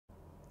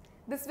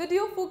This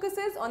video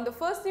focuses on the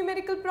first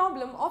numerical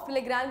problem of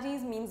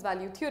Lagrange's means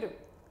value theorem.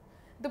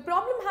 The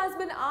problem has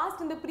been asked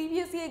in the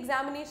previous year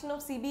examination of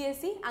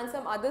CBSE and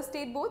some other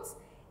state boards.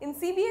 In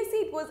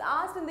CBSE, it was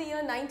asked in the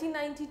year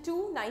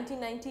 1992,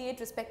 1998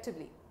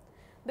 respectively.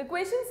 The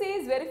question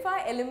says verify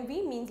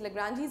LMV means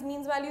Lagrange's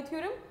means value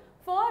theorem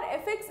for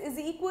fx is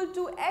equal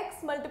to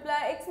x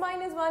multiply x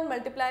minus 1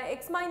 multiply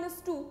x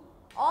minus 2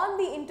 on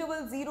the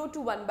interval 0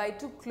 to 1 by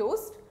 2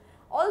 closed.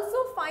 Also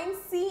find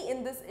C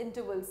in this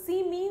interval.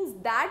 C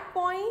means that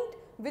point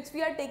which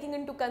we are taking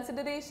into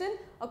consideration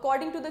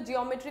according to the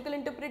geometrical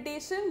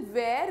interpretation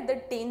where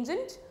the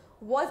tangent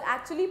was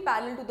actually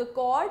parallel to the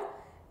chord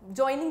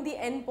joining the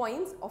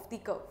endpoints of the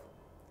curve.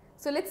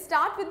 So let's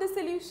start with the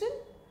solution.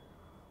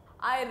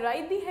 I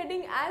write the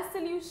heading as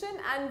solution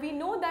and we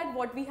know that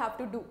what we have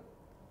to do.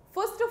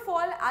 First of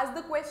all, as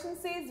the question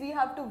says, we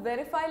have to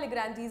verify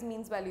Lagrange's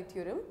means value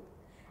theorem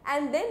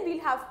and then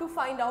we'll have to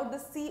find out the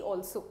C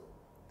also.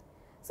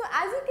 So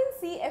as you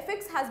can see,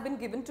 fx has been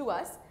given to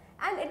us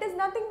and it is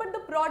nothing but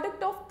the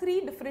product of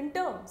three different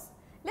terms.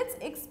 Let's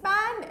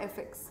expand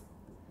fx.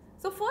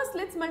 So first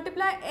let's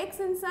multiply x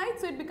inside,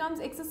 so it becomes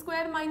x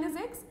square minus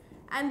x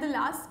and the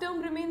last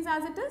term remains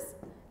as it is.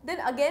 Then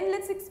again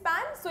let's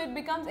expand, so it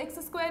becomes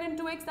x square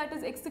into x, that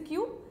is x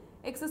cube,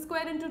 x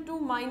square into 2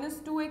 minus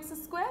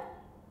 2x square,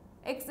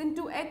 x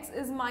into x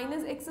is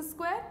minus x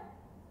square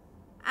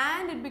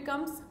and it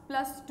becomes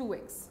plus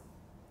 2x.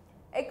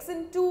 X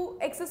into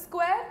x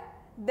square,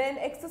 then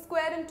x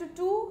square into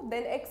 2,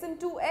 then x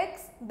into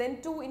x,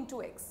 then 2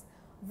 into x.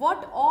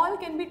 What all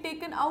can be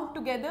taken out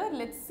together?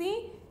 Let's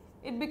see.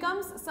 It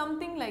becomes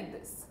something like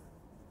this.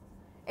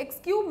 X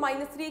cube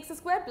minus 3x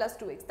square plus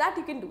 2x. That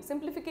you can do.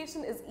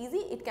 Simplification is easy.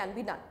 It can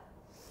be done.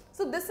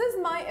 So this is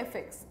my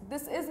fx.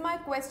 This is my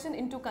question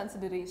into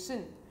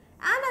consideration.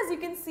 And as you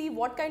can see,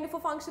 what kind of a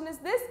function is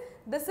this?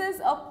 This is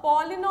a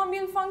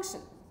polynomial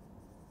function.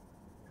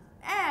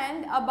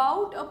 And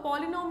about a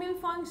polynomial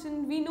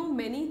function, we know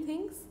many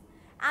things.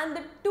 And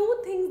the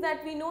two things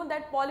that we know,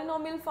 that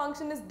polynomial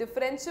function is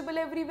differentiable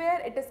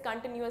everywhere, it is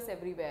continuous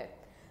everywhere.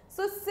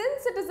 So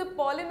since it is a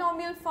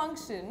polynomial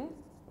function,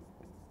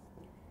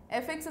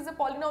 fx is a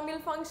polynomial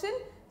function,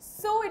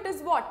 so it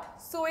is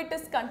what? So it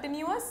is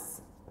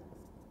continuous.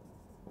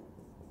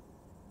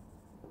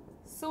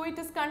 So it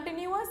is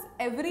continuous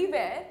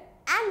everywhere.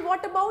 And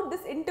what about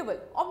this interval?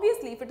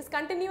 Obviously, if it is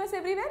continuous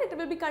everywhere, it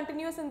will be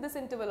continuous in this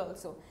interval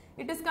also.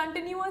 It is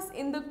continuous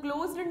in the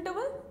closed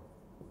interval.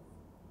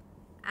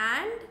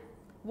 And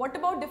what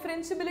about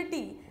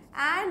differentiability?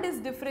 And is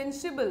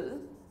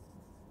differentiable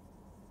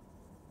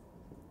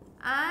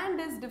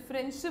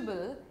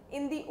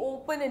in the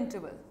open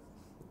interval.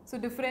 So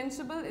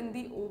differentiable in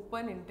the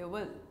open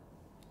interval,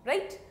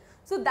 right?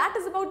 So that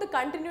is about the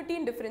continuity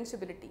and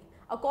differentiability.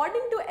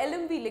 According to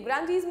LMV,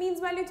 Lagrange's means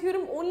value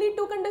theorem, only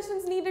two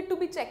conditions needed to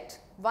be checked.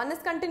 One is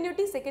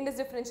continuity, second is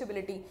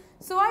differentiability.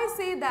 So I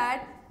say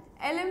that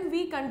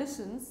LMV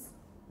conditions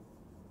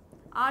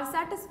are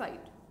satisfied.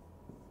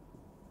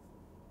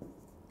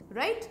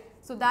 Right?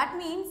 So that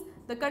means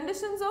the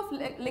conditions of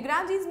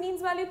Lagrange's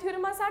means value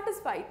theorem are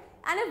satisfied.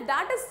 And if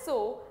that is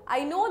so,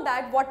 I know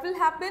that what will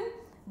happen,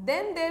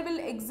 then there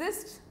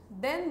exists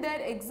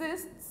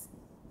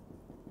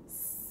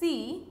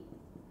C,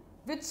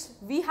 which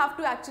we have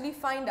to actually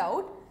find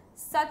out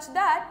such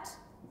that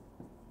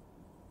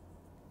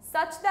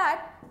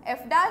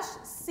f dash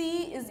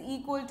C is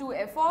equal to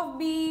f of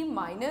B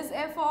minus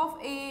f of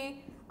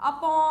A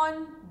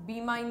upon B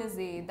minus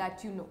A,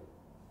 that you know.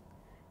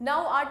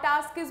 Now our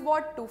task is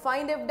what? To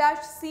find f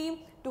dash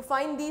C, to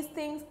find these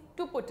things,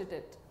 to put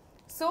it.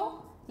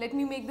 So let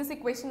me make this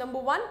equation number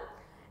 1.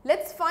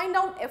 Let's find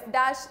out f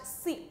dash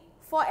C.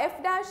 For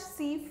f dash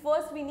C,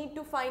 first we need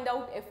to find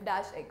out f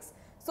dash x.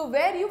 So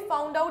where you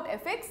found out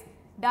fx,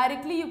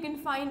 directly you can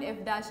find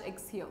f dash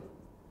x here.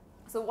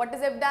 So what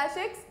is f dash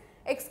x?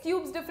 X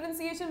cube's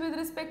differentiation with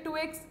respect to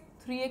x,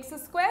 3x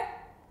square.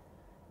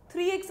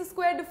 3x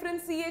square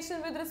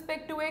differentiation with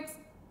respect to x,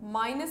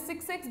 minus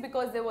 6x,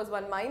 because there was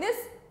one minus,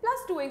 plus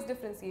 2x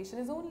differentiation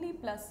is only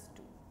plus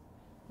 2,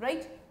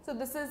 right? So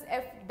this is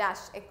f dash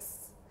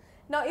x.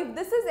 Now if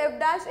this is f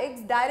dash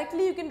x,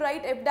 directly you can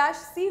write f dash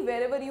c.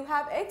 Wherever you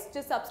have x,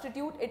 just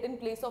substitute it in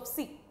place of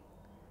c.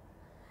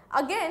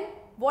 Again,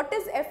 what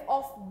is f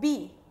of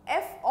b?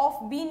 F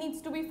of b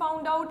needs to be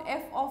found out.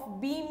 F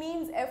of b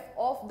means f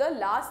of the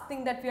last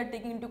thing that we are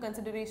taking into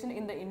consideration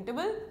in the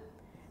interval,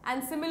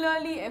 and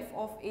similarly f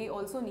of a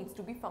also needs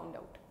to be found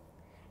out.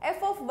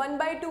 F of 1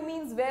 by 2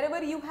 means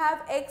wherever you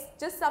have x,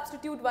 just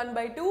substitute 1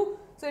 by 2.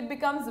 So it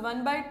becomes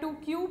 1 by 2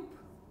 cube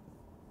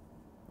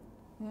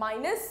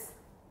minus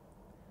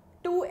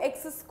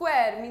 2x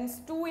square, means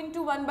 2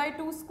 into 1 by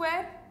 2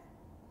 square,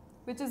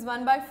 which is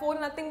 1 by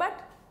 4, nothing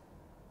but,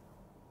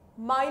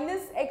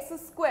 minus x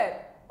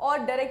square, or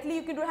directly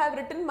you could have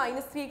written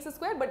minus 3x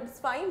square, but it's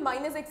fine.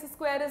 Minus x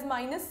square is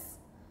minus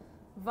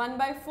 1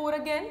 by 4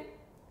 again.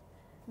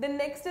 Then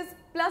next is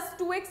plus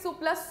 2x, so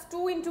plus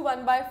 2 into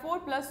 1 by 4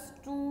 plus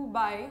 2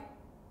 by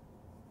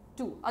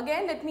 2.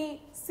 Again, let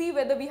me see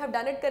whether we have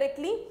done it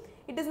correctly.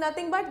 it is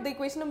nothing but the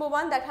equation number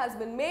 1 that has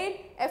been made.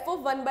 F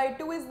of 1 by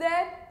 2 is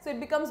there, so it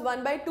becomes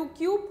 1 by 2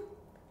 cube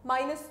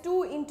minus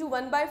 2 into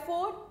 1 by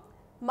 4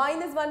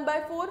 minus 1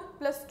 by 4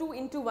 plus 2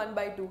 into 1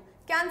 by 2.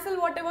 Cancel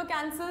whatever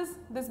cancels,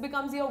 this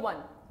becomes your 1,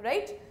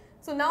 right?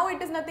 So now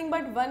it is nothing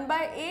but 1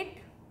 by 8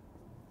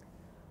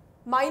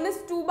 minus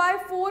 2 by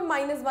 4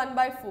 minus 1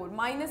 by 4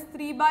 minus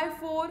 3 by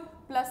 4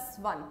 plus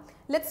 1.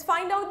 Let's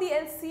find out the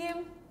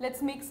LCM.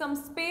 Let's make some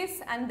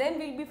space and then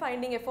we'll be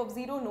finding f of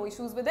 0, no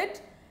issues with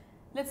it.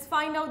 Let's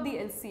find out the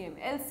LCM.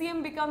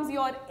 LCM becomes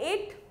your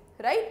 8,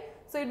 right?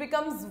 So it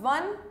becomes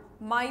 1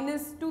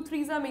 minus 2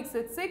 3s makes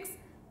it 6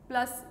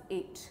 plus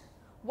 8.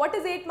 What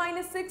is 8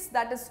 minus 6?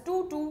 That is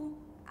 2, 2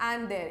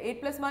 and there.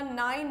 8 plus 1,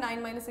 9,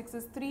 9 minus 6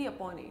 is 3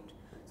 upon 8.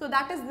 So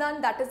that is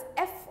done, that is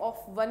f of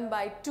 1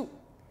 by 2.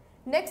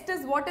 Next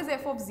is what is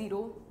f of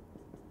 0?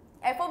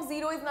 F of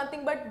 0 is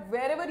nothing but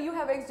wherever you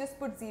have x just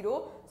put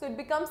 0. So it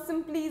becomes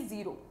simply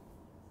 0.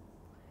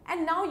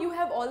 And now you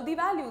have all the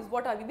values.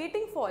 What are we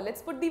waiting for?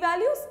 Let's put the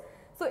values.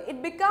 So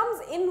it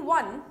becomes in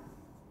 1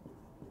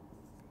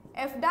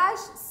 f dash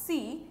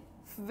c,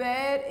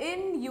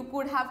 wherein you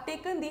could have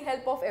taken the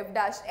help of f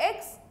dash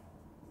x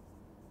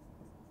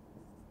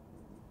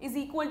is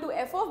equal to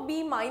f of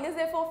b minus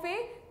f of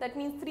a, that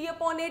means 3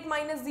 upon 8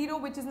 minus 0,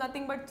 which is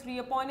nothing but 3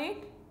 upon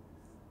 8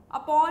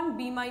 upon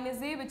b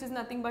minus a, which is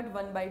nothing but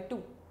 1 by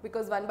 2,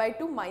 because 1 by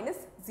 2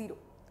 minus 0.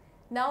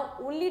 Now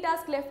only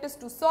task left is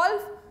to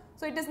solve.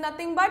 So it is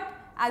nothing but,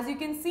 as you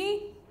can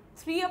see,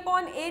 3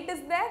 upon 8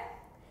 is there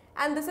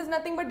and this is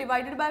nothing but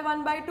divided by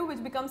 1 by 2,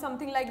 which becomes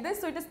something like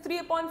this. So it is 3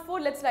 upon 4,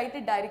 let's write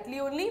it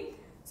directly only.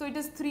 So it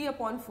is 3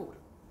 upon 4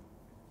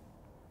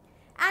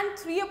 and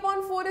 3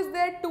 upon 4 is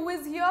there, 2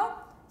 is here.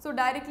 So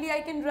directly I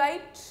can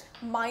write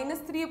minus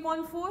 3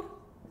 upon 4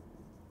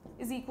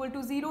 is equal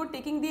to 0.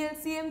 Taking the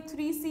LCM,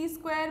 3c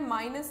square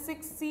minus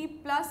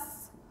 6c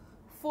plus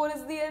 4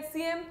 is the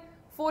LCM.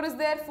 4 is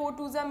there, 4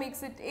 2s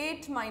makes it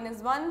 8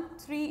 minus 1,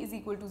 3 is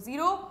equal to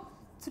 0.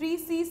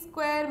 3c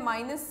square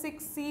minus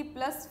 6c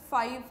plus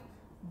 5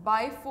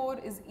 by 4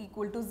 is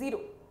equal to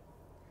 0.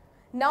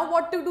 Now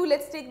what to do?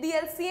 Let's take the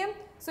LCM.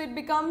 So it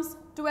becomes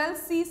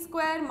 12c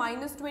square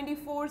minus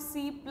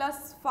 24c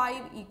plus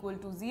 5 equal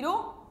to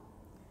 0.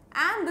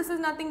 And this is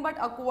nothing but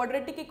a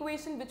quadratic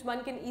equation which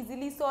one can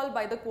easily solve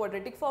by the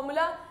quadratic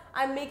formula.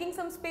 I am making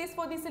some space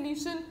for the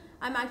solution.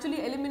 I am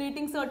actually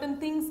eliminating certain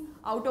things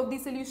out of the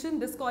solution.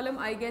 This column,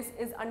 I guess,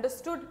 is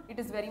understood. It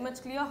is very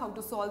much clear how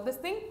to solve this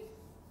thing.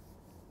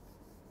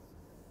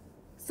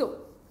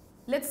 So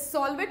let's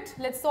solve it.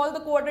 Let's solve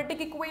the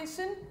quadratic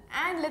equation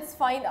and let's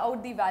find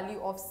out the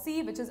value of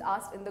c, which is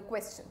asked in the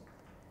question.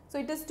 So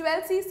it is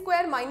 12c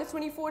square minus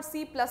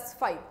 24c plus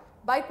 5.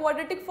 By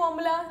quadratic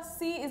formula,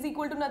 c is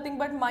equal to nothing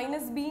but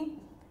minus b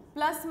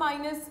plus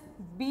minus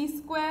b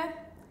square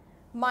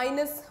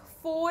minus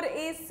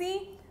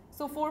 4ac.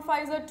 So 4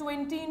 5s are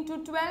 20 into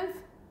 12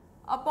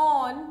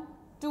 upon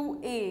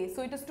 2a.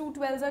 So it is 2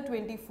 12s are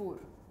 24.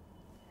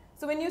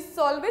 So when you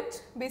solve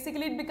it,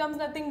 basically it becomes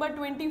nothing but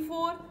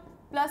 24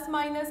 plus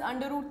minus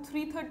under root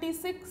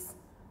 336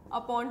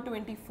 upon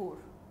 24.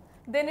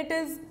 Then it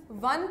is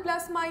 1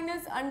 plus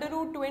minus under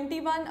root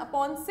 21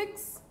 upon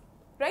 6,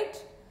 right?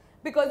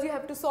 Because you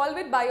have to solve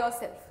it by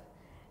yourself.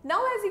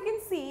 Now as you can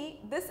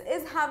see, this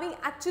is having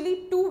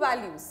actually two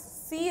values.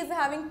 C is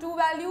having two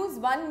values,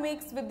 one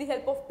makes with the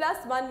help of plus,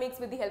 one makes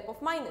with the help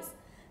of minus.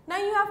 Now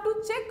you have to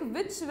check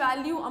which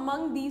value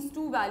among these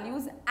two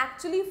values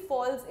actually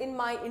falls in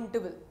my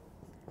interval.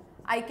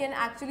 I can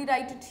actually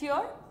write it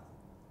here.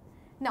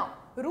 Now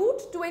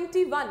root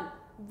 21,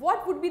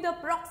 what would be the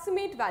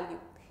approximate value?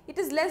 It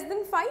is less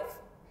than 5,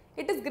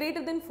 it is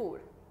greater than 4.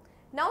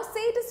 Now say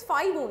it is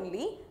 5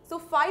 only, so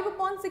 5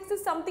 upon 6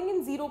 is something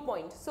in 0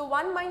 point. So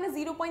 1 minus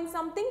 0 point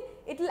something,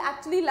 it will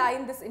actually lie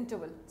in this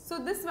interval. So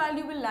this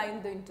value will lie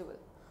in the interval.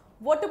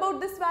 What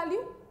about this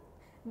value?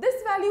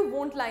 This value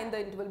won't lie in the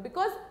interval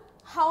because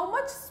how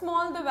much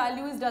small the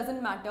value is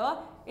doesn't matter,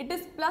 it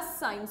is plus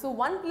sign. So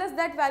 1 plus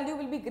that value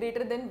will be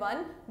greater than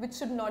 1, which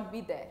should not be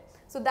there.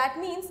 So that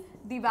means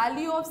the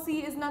value of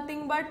c is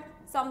nothing but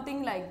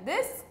something like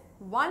this,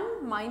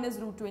 1 minus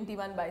root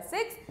 21 by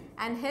 6,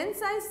 and hence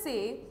I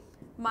say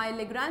my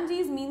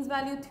Lagrange's means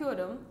value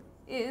theorem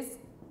is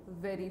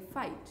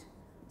verified.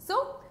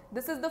 So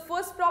this is the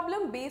first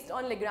problem based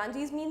on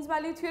Lagrange's means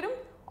value theorem.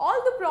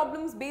 All the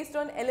problems based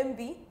on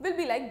LMV will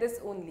be like this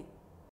only.